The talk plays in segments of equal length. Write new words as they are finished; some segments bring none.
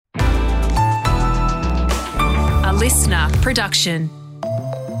listener production.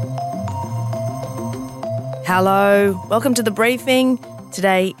 Hello, welcome to The Briefing.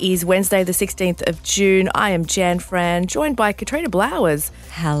 Today is Wednesday the 16th of June. I am Jan Fran, joined by Katrina Blowers.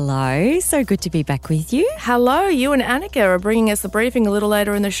 Hello, so good to be back with you. Hello, you and Annika are bringing us the briefing a little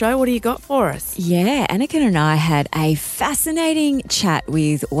later in the show. What do you got for us? Yeah, Annika and I had a fascinating chat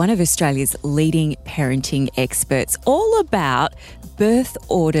with one of Australia's leading parenting experts all about birth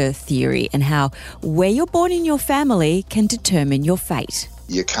order theory and how where you're born in your family can determine your fate.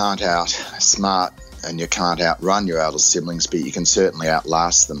 You can't outsmart and you can't outrun your elder siblings, but you can certainly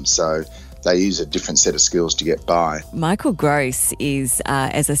outlast them. So they use a different set of skills to get by. Michael Gross is,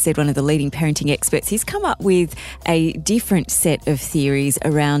 as I said, one of the leading parenting experts. He's come up with a different set of theories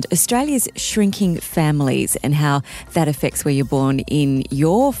around Australia's shrinking families and how that affects where you're born in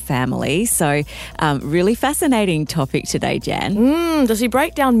your family. So really fascinating topic today, Jan. Does he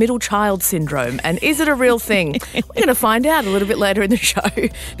break down middle child syndrome? And is it a real thing? We're going to find out a little bit later in the show.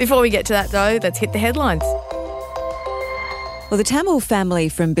 Before we get to that, though, let's hit the headlines. Well, the Tamil family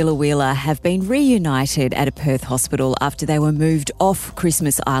from Biloela have been reunited at a Perth hospital after they were moved off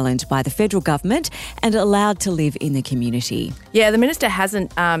Christmas Island by the federal government and allowed to live in the community. Yeah, the minister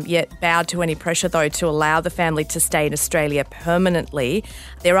hasn't yet bowed to any pressure, though, to allow the family to stay in Australia permanently.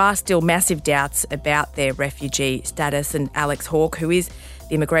 There are still massive doubts about their refugee status, and Alex Hawke, who is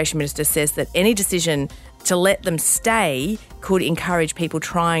the immigration minister, says that any decision to let them stay could encourage people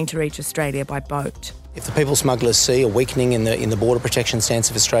trying to reach Australia by boat. If the people smugglers see a weakening in the border protection stance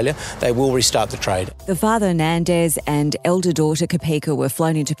of Australia, they will restart the trade. The father, Nandez, and elder daughter, Kapika, were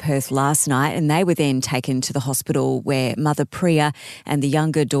flown into Perth last night and they were then taken to the hospital where mother Priya and the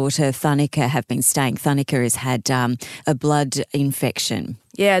younger daughter, Thanika, have been staying. Thanika has had a blood infection.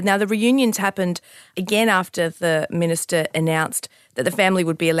 Yeah, now the reunions happened again after the minister announced that the family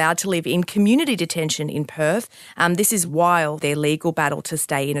would be allowed to live in community detention in Perth. This is while their legal battle to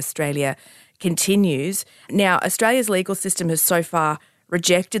stay in Australia continues. Now, Australia's legal system has so far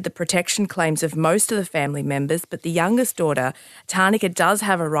rejected the protection claims of most of the family members, but the youngest daughter, Tarnika, does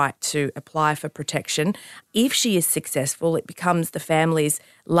have a right to apply for protection. If she is successful, it becomes the family's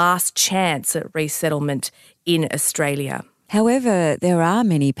last chance at resettlement in Australia. However, there are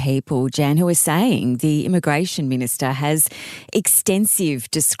many people, Jan, who are saying the immigration minister has extensive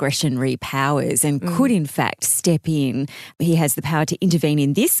discretionary powers and could in fact step in. He has the power to intervene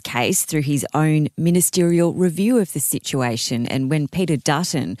in this case through his own ministerial review of the situation. And when Peter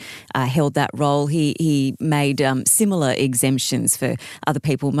Dutton held that role, he made similar exemptions for other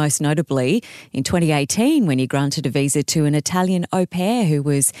people, most notably in 2018 when he granted a visa to an Italian au pair who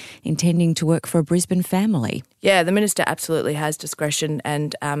was intending to work for a Brisbane family. Yeah, the minister absolutely has discretion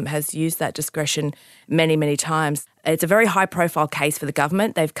and has used that discretion many, many times. It's a very high-profile case for the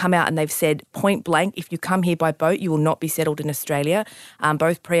government. They've come out and they've said point blank, if you come here by boat, you will not be settled in Australia.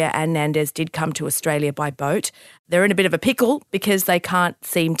 Both Priya and Nandez did come to Australia by boat. They're in a bit of a pickle because they can't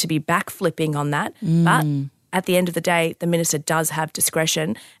seem to be backflipping on that. But at the end of the day, the minister does have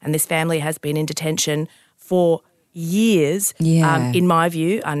discretion, and this family has been in detention for years, in my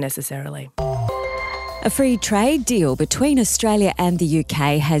view, unnecessarily. A free trade deal between Australia and the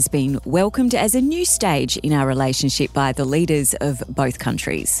UK has been welcomed as a new stage in our relationship by the leaders of both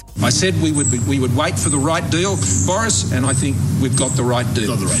countries. I said we would wait for the right deal, Boris, and I think we've got the right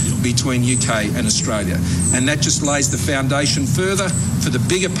deal between UK and Australia. And that just lays the foundation further for the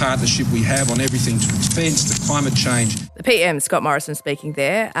bigger partnership we have on everything to defence, to climate change. The PM, Scott Morrison, speaking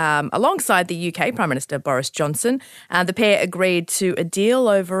there, alongside the UK Prime Minister Boris Johnson. The pair agreed to a deal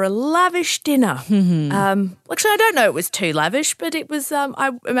over a lavish dinner. Actually, I don't know it was too lavish, but it was,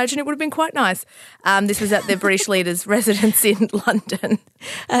 I imagine it would have been quite nice. This was at the British leader's residence in London.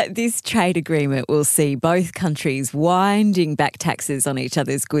 This trade agreement will see both countries winding back taxes on each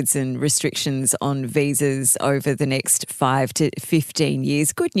other's goods and restrictions on visas over the next 5 to 15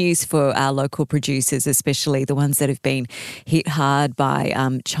 years. Good news for our local producers, especially the ones that have been hit hard by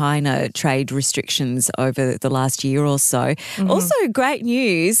China trade restrictions over the last year or so. Also, great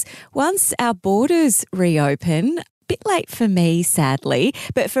news, once our borders reopen, bit late for me, sadly,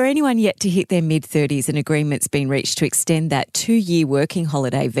 but for anyone yet to hit their mid-30s, an agreement's been reached to extend that 2-year working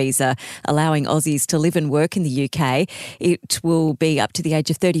holiday visa, allowing Aussies to live and work in the UK. It will be up to the age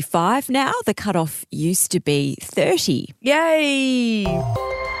of 35 now. The cutoff used to be 30. Yay!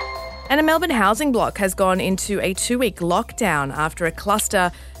 And a Melbourne housing block has gone into a 2-week lockdown after a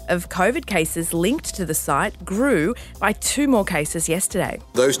cluster of COVID cases linked to the site grew by 2 more cases yesterday.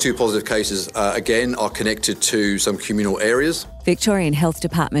 Those 2 positive cases, again, are connected to some communal areas. Victorian Health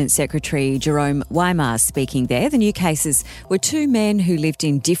Department Secretary Jerome Weimar speaking there. The new cases were 2 men who lived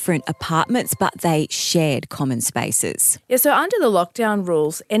in different apartments, but they shared common spaces. Yeah, so under the lockdown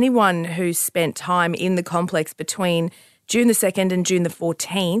rules, anyone who spent time in the complex between June the 2nd and June the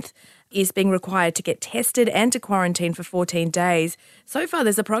 14th is being required to get tested and to quarantine for 14 days. So far,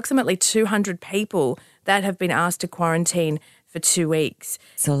 there's approximately 200 people that have been asked to quarantine for 2 weeks.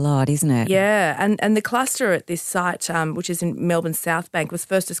 It's a lot, isn't it? Yeah, and the cluster at this site, which is in Melbourne's South Bank, was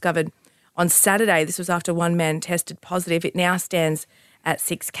first discovered on Saturday. This was after 1 man tested positive. It now stands at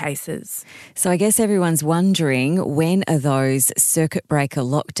 6 cases. So I guess everyone's wondering, when are those circuit breaker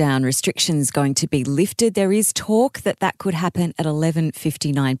lockdown restrictions going to be lifted? There is talk that could happen at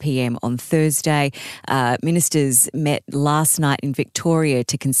 11:59 p.m. on Thursday. Ministers met last night in Victoria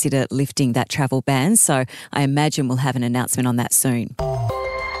to consider lifting that travel ban, so I imagine we'll have an announcement on that soon.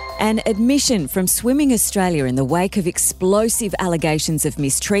 An admission from Swimming Australia in the wake of explosive allegations of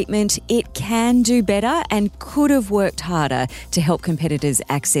mistreatment. It can do better and could have worked harder to help competitors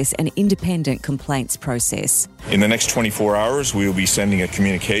access an independent complaints process. In the next 24 hours, we will be sending a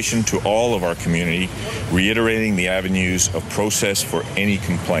communication to all of our community, reiterating the avenues of process for any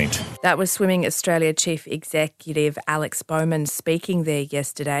complaint. That was Swimming Australia Chief Executive Alex Bowman speaking there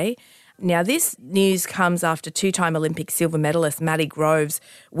yesterday. Now, this news comes after 2-time Olympic silver medalist Maddie Groves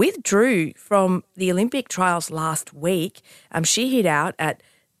withdrew from the Olympic trials last week. She hit out at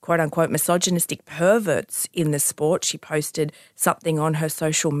quote-unquote misogynistic perverts in the sport. She posted something on her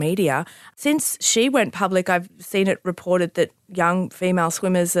social media. Since she went public, I've seen it reported that young female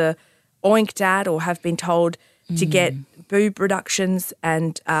swimmers are oinked at or have been told to get boob reductions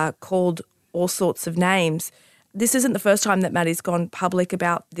and called all sorts of names. This isn't the first time that Maddie's gone public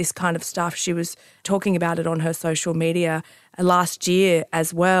about this kind of stuff. She was talking about it on her social media last year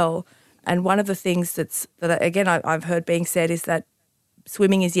as well. And one of the things that again, I've heard being said is that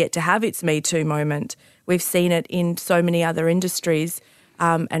swimming is yet to have its Me Too moment. We've seen it in so many other industries,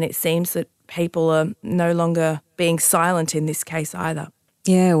 and it seems that people are no longer being silent in this case either.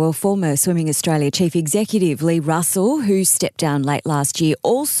 Yeah, well, former Swimming Australia Chief Executive Lee Russell, who stepped down late last year,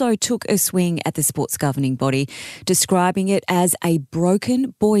 also took a swing at the sports governing body, describing it as a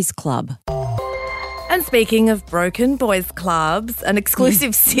broken boys' club. And speaking of broken boys' clubs, an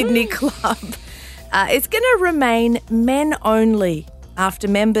exclusive Sydney club is going to remain men only after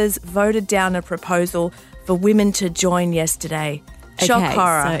members voted down a proposal for women to join yesterday. Shock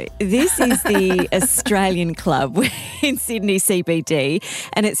horror. So this is the Australian Club in Sydney CBD,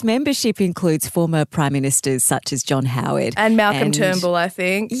 and its membership includes former Prime Ministers such as John Howard. And Malcolm Turnbull, I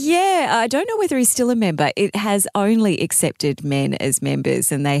think. Yeah, I don't know whether he's still a member. It has only accepted men as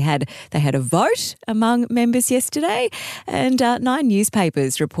members, and they had a vote among members yesterday, and 9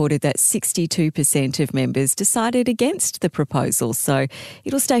 newspapers reported that 62% of members decided against the proposal. So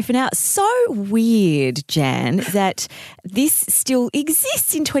it'll stay for now. So weird, Jan, that this still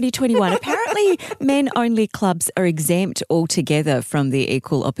exists in 2021. Apparently, men-only clubs are exempt altogether from the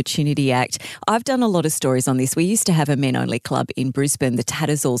Equal Opportunity Act. I've done a lot of stories on this. We used to have a men-only club in Brisbane, the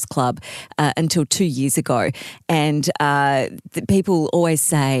Tattersalls Club, until 2 years ago. And the people always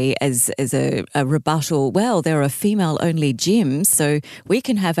say as a rebuttal, well, there are female-only gyms, so we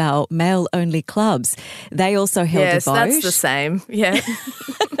can have our male-only clubs. They also held a vote. Yes, that's the same. Yeah.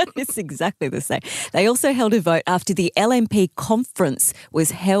 It's exactly the same. They also held a vote after the LNP conference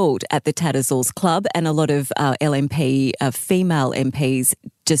was held at the Tattersalls Club, and a lot of LNP female MPs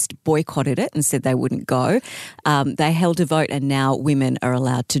just boycotted it and said they wouldn't go. They held a vote, and now women are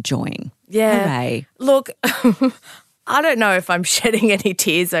allowed to join. Yeah. Hooray. Look, I don't know if I'm shedding any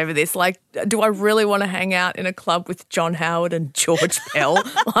tears over this. Like, do I really want to hang out in a club with John Howard and George Pell?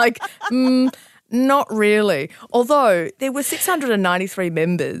 Not really. Although there were 693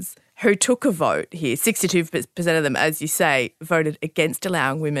 members who took a vote here. 62% of them, as you say, voted against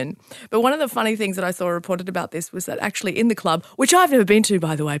allowing women. But one of the funny things that I saw reported about this was that actually in the club, which I've never been to,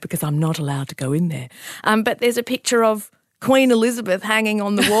 by the way, because I'm not allowed to go in there, but there's a picture of Queen Elizabeth hanging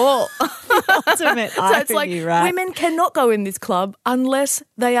on the wall. Ultimate So it's like women cannot go in this club unless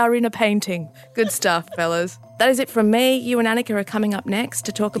they are in a painting. Good stuff, fellas. That is it from me. You and Annika are coming up next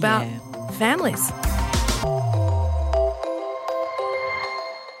to talk about families.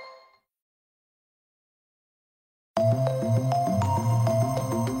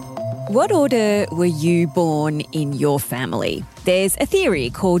 What order were you born in your family? There's a theory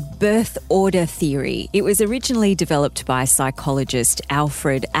called birth order theory. It was originally developed by psychologist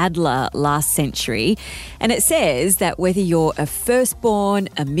Alfred Adler last century, and it says that whether you're a firstborn,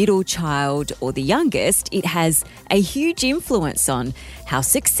 a middle child, or the youngest, it has a huge influence on how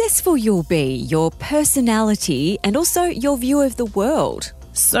successful you'll be, your personality, and also your view of the world.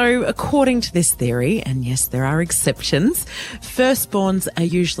 So, according to this theory, and yes, there are exceptions, firstborns are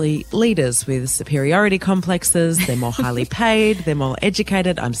usually leaders with superiority complexes. They're more highly paid, they're more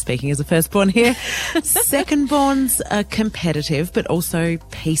educated. I'm speaking as a firstborn here. Secondborns are competitive, but also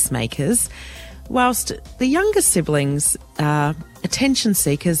peacemakers, whilst the younger siblings are attention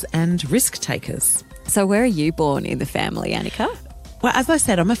seekers and risk takers. So where are you born in the family, Annika? Well, as I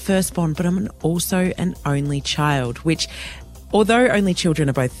said, I'm a firstborn, but I'm also an only child, which, although only children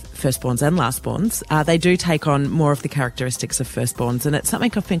are both firstborns and lastborns, they do take on more of the characteristics of firstborns, and it's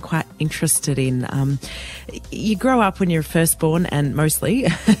something I've been quite interested in. You grow up when you're a firstborn, and mostly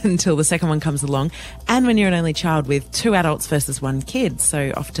until the second one comes along, and when you're an only child with two adults versus one kid.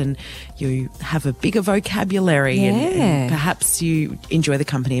 So often you have a bigger vocabulary and perhaps you enjoy the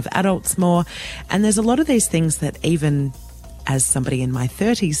company of adults more. And there's a lot of these things that even as somebody in my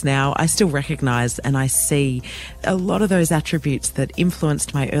 30s now, I still recognise and I see a lot of those attributes that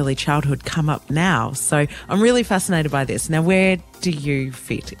influenced my early childhood come up now. So I'm really fascinated by this. Now, where do you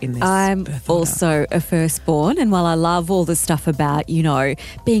fit in this? I'm also a firstborn, and while I love all the stuff about,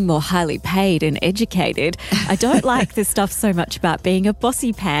 being more highly paid and educated, I don't like the stuff so much about being a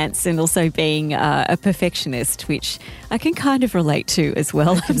bossy pants and also being a perfectionist, which I can kind of relate to as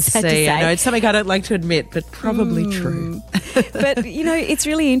well. I know it's something I don't like to admit, but probably true. But, it's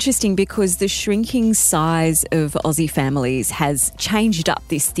really interesting because the shrinking size of Aussie families has changed up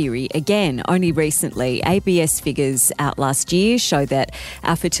this theory again only recently. ABS figures out last year show that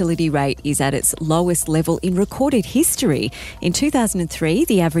our fertility rate is at its lowest level in recorded history. In 2003,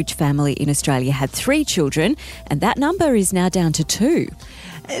 the average family in Australia had 3 children, and that number is now down to 2.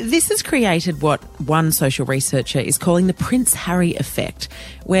 This has created what one social researcher is calling the Prince Harry effect,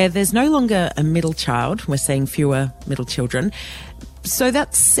 where there's no longer a middle child. We're seeing fewer middle children. So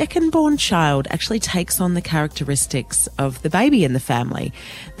that second-born child actually takes on the characteristics of the baby in the family.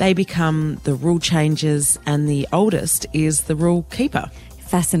 They become the rule changers, and the oldest is the rule keeper.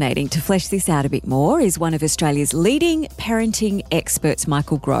 Fascinating. To flesh this out a bit more is one of Australia's leading parenting experts,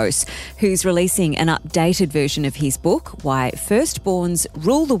 Michael Gross, who's releasing an updated version of his book, Why Firstborns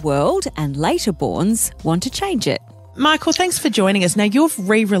Rule the World and Laterborns Want to Change It. Michael, thanks for joining us. Now, you've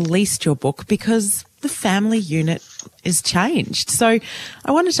re-released your book because the family unit is changed. So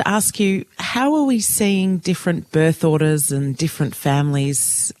I wanted to ask you, how are we seeing different birth orders and different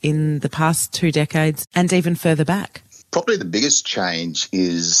families in the past 2 decades and even further back? Probably the biggest change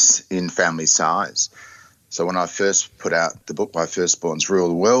is in family size. So when I first put out the book, My Firstborns Rule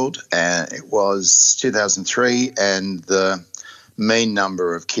the World, and it was 2003, and the mean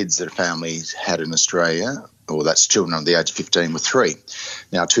number of kids that a family had in Australia, or that's children under the age of 15, were 3.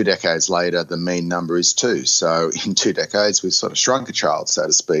 Now, 2 decades later, the mean number is 2. So in 2 decades, we've sort of shrunk a child, so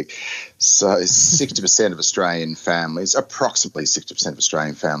to speak. So 60% of Australian families, approximately 60% of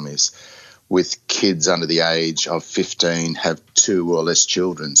Australian families with kids under the age of 15 have 2 or less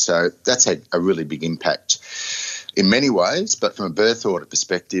children. So that's had a really big impact in many ways, but from a birth order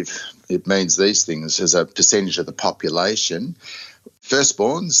perspective, it means these things as a percentage of the population.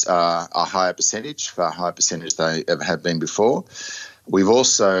 Firstborns are a higher percentage, far higher percentage they ever have been before. We've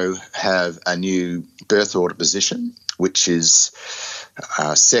also have a new birth order position, which is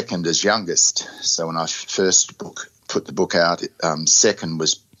second as youngest. So when I first put the book out, second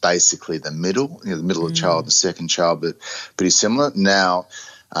was basically the middle, the middle of the child, the second child, but pretty similar. Now,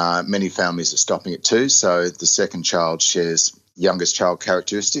 many families are stopping at 2, so the second child shares youngest child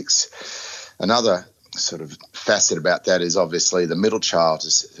characteristics. Another sort of facet about that is obviously the middle child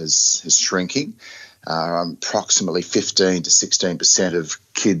is shrinking. Approximately 15 to 16% of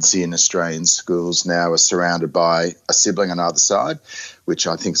kids in Australian schools now are surrounded by a sibling on either side, which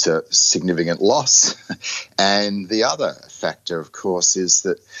I think is a significant loss. And the other factor, of course, is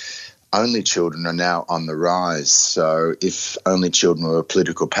that only children are now on the rise. So if only children were a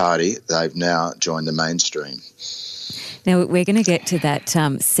political party, they've now joined the mainstream. Now, we're going to get to that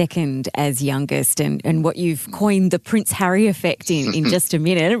second as youngest and what you've coined the Prince Harry effect in just a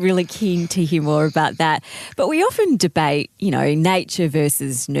minute. I'm really keen to hear more about that. But we often debate, nature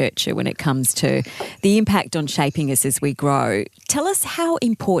versus nurture when it comes to the impact on shaping us as we grow. Tell us, how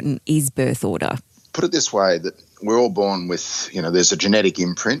important is birth order? Put it this way, that we're all born with, there's a genetic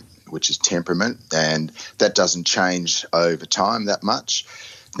imprint, which is temperament, and that doesn't change over time that much.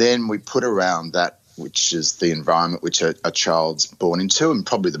 Then we put around that, which is the environment which a child's born into, and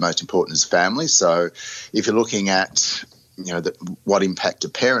probably the most important is family. So if you're looking at, what impact do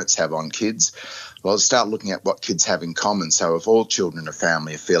parents have on kids, well, start looking at what kids have in common. So if all children in a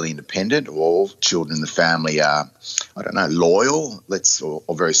family are fairly independent, or all children in the family are, loyal,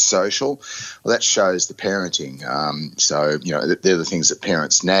 or very social, well, that shows the parenting. They're the things that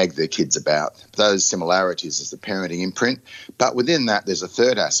parents nag their kids about. Those similarities is the parenting imprint. But within that, there's a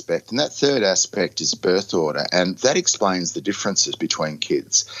third aspect, and that third aspect is birth order, and that explains the differences between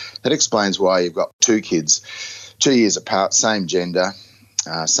kids. That explains why you've got two kids 2 years apart, same gender,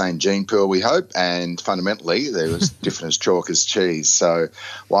 same gene pool, we hope, and fundamentally they're as different as chalk as cheese. So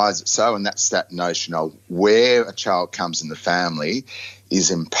why is it so? And that's that notion of where a child comes in the family is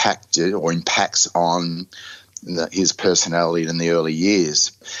impacted or impacts on his personality in the early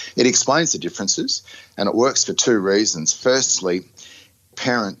years. It explains the differences, and it works for two reasons. Firstly,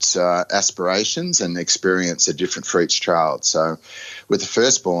 parents' aspirations and experience are different for each child. So with the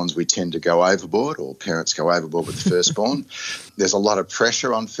firstborns, we tend to go overboard, or parents go overboard with the firstborn. There's a lot of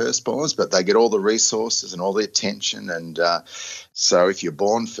pressure on firstborns, but they get all the resources and all the attention. And so if you're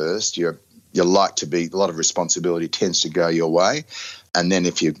born first, you're like to be, a lot of responsibility tends to go your way. And then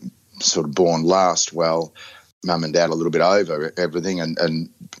if you're sort of born last, well, mum and dad are a little bit over everything. And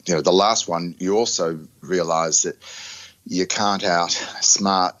the last one, you also realise that you can't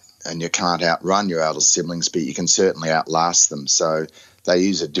outsmart and you can't outrun your elder siblings, but you can certainly outlast them. So they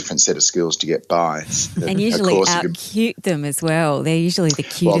use a different set of skills to get by. And usually out-cute them as well. They're usually the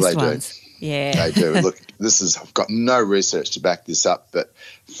cutest ones. Yeah. They do. Look, I've got no research to back this up, but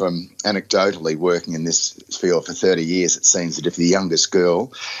from anecdotally working in this field for 30 years, it seems that if the youngest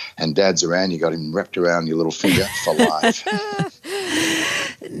girl and dad's around, you got him wrapped around your little finger for life.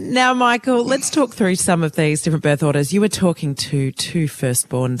 Now, Michael, let's talk through some of these different birth orders. You were talking to two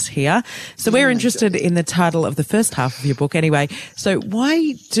firstborns here. So we're interested in the title of the first half of your book anyway. So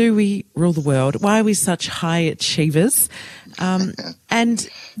why do we rule the world? Why are we such high achievers? And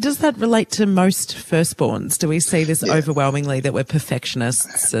does that relate to most firstborns? Do we see this overwhelmingly that we're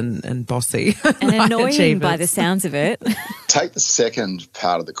perfectionists and bossy? And annoying by the sounds of it. Take the second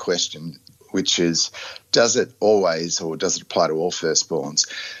part of the question, which is, does it always, or does it apply to all firstborns?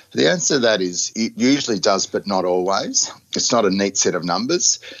 The answer to that is it usually does, but not always. It's not a neat set of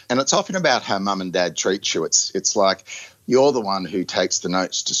numbers. And it's often about how mum and dad treat you. It's like you're the one who takes the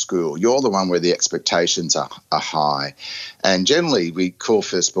notes to school. You're the one where the expectations are high. And generally we call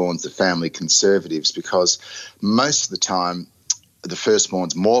firstborns the family conservatives because most of the time the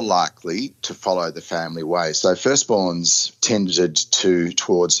firstborn's more likely to follow the family way. So firstborns tended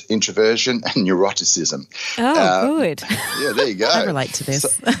towards introversion and neuroticism. Oh, good. Yeah, there you go. I relate to this.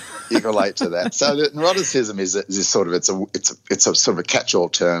 So, you can relate to that. So the neuroticism is sort of it's a sort of a catch-all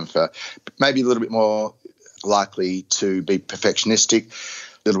term for maybe a little bit more likely to be perfectionistic,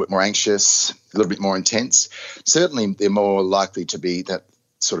 a little bit more anxious, a little bit more intense. Certainly they're more likely to be that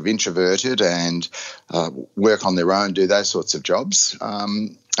sort of introverted and work on their own, do those sorts of jobs.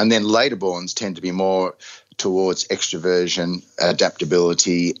 And then laterborns tend to be more towards extroversion,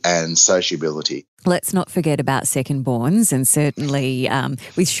 adaptability and sociability. Let's not forget about secondborns, and certainly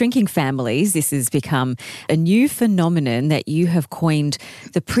with shrinking families, this has become a new phenomenon that you have coined,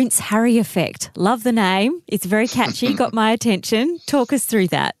 the Prince Harry effect. Love the name. It's very catchy, got my attention. Talk us through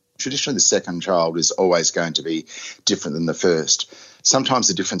that. Traditionally, the second child is always going to be different than the first. Sometimes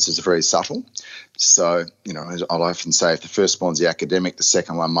the differences are very subtle. So, I'll often say if the firstborn's the academic, the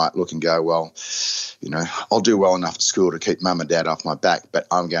second one might look and go, well, I'll do well enough at school to keep mum and dad off my back, but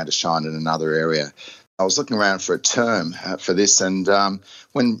I'm going to shine in another area. I was looking around for a term for this, and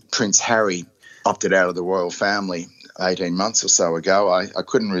when Prince Harry opted out of the royal family 18 months or so ago, I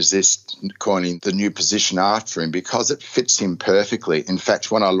couldn't resist coining the new position after him because it fits him perfectly. In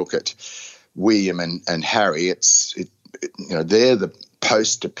fact, when I look at William and Harry, they're the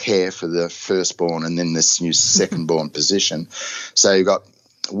poster pair for the firstborn and then this new secondborn position. So you've got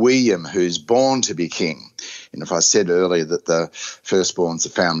William, who's born to be king. And if I said earlier that the firstborn's the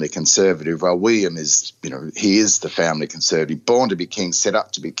family conservative, well, William is, he is the family conservative, born to be king, set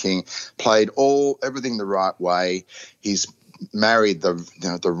up to be king, played everything the right way. He's married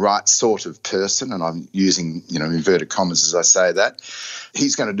the right sort of person, and I'm using, inverted commas as I say that.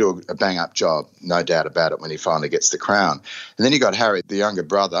 He's going to do a bang-up job, no doubt about it, when he finally gets the crown. And then you got Harry, the younger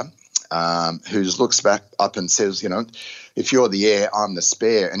brother, who looks back up and says, if you're the heir, I'm the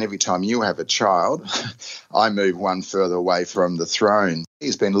spare, and every time you have a child, I move one further away from the throne.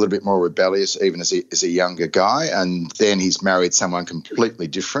 He's been a little bit more rebellious even as a younger guy, and then he's married someone completely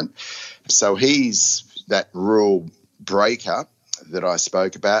different. So he's that rule breaker that I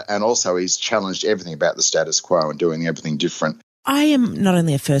spoke about, and also he's challenged everything about the status quo and doing everything different. I am not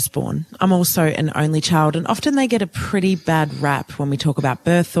only a firstborn, I'm also an only child, and often they get a pretty bad rap when we talk about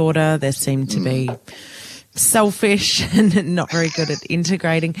birth order. They seem to be selfish and not very good at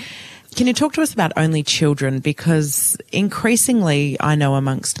integrating. Can you talk to us about only children? Because increasingly, I know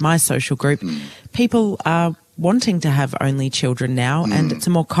amongst my social group, people are wanting to have only children now, and it's a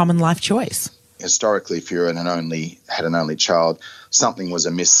more common life choice. Historically, if you had an only child, something was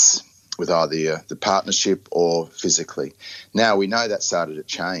amiss with either the partnership or physically. Now we know that started to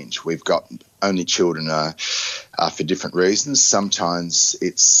change. We've got only children for different reasons. Sometimes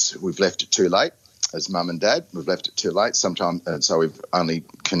we've left it too late. As mum and dad, we've left it too late sometimes, so we only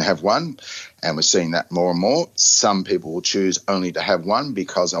can have one, and we're seeing that more and more. Some people will choose only to have one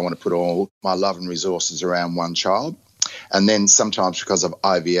because I want to put all my love and resources around one child. And then sometimes because of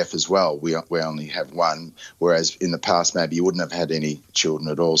IVF as well, we only have one, whereas in the past maybe you wouldn't have had any children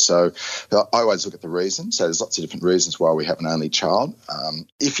at all. So I always look at the reasons. So there's lots of different reasons why we have an only child.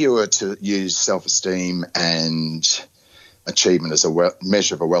 If you were to use self-esteem and achievement as a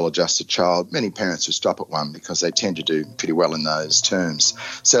measure of a well-adjusted child, many parents will stop at one because they tend to do pretty well in those terms.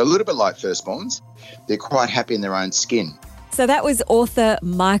 So a little bit like firstborns, they're quite happy in their own skin. So that was author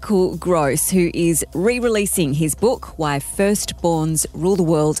Michael Gross, who is re-releasing his book, Why Firstborns Rule the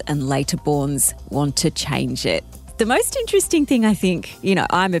World and Laterborns Want to Change It. The most interesting thing, I think,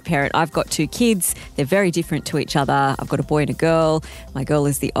 I'm a parent. I've got 2 kids. They're very different to each other. I've got a boy and a girl. My girl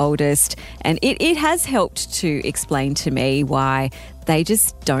is the oldest. And it has helped to explain to me why they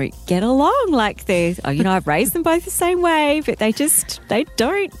just don't get along. Like I've raised them both the same way, but they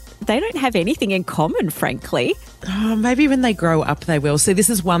don't have anything in common, frankly. Oh, maybe when they grow up they will. So this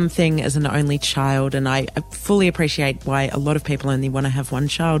is one thing as an only child, and I fully appreciate why a lot of people only want to have one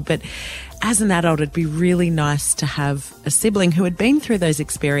child. But as an adult, it'd be really nice to have a sibling who had been through those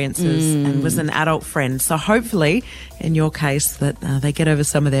experiences and was an adult friend. So hopefully, in your case, that they get over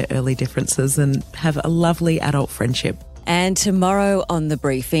some of their early differences and have a lovely adult friendship. And tomorrow on The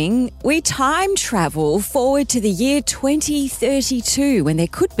Briefing, we time travel forward to the year 2032 when there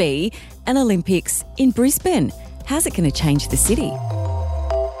could be an Olympics in Brisbane. How's it going to change the city?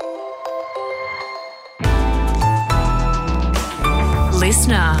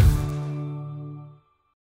 Listener.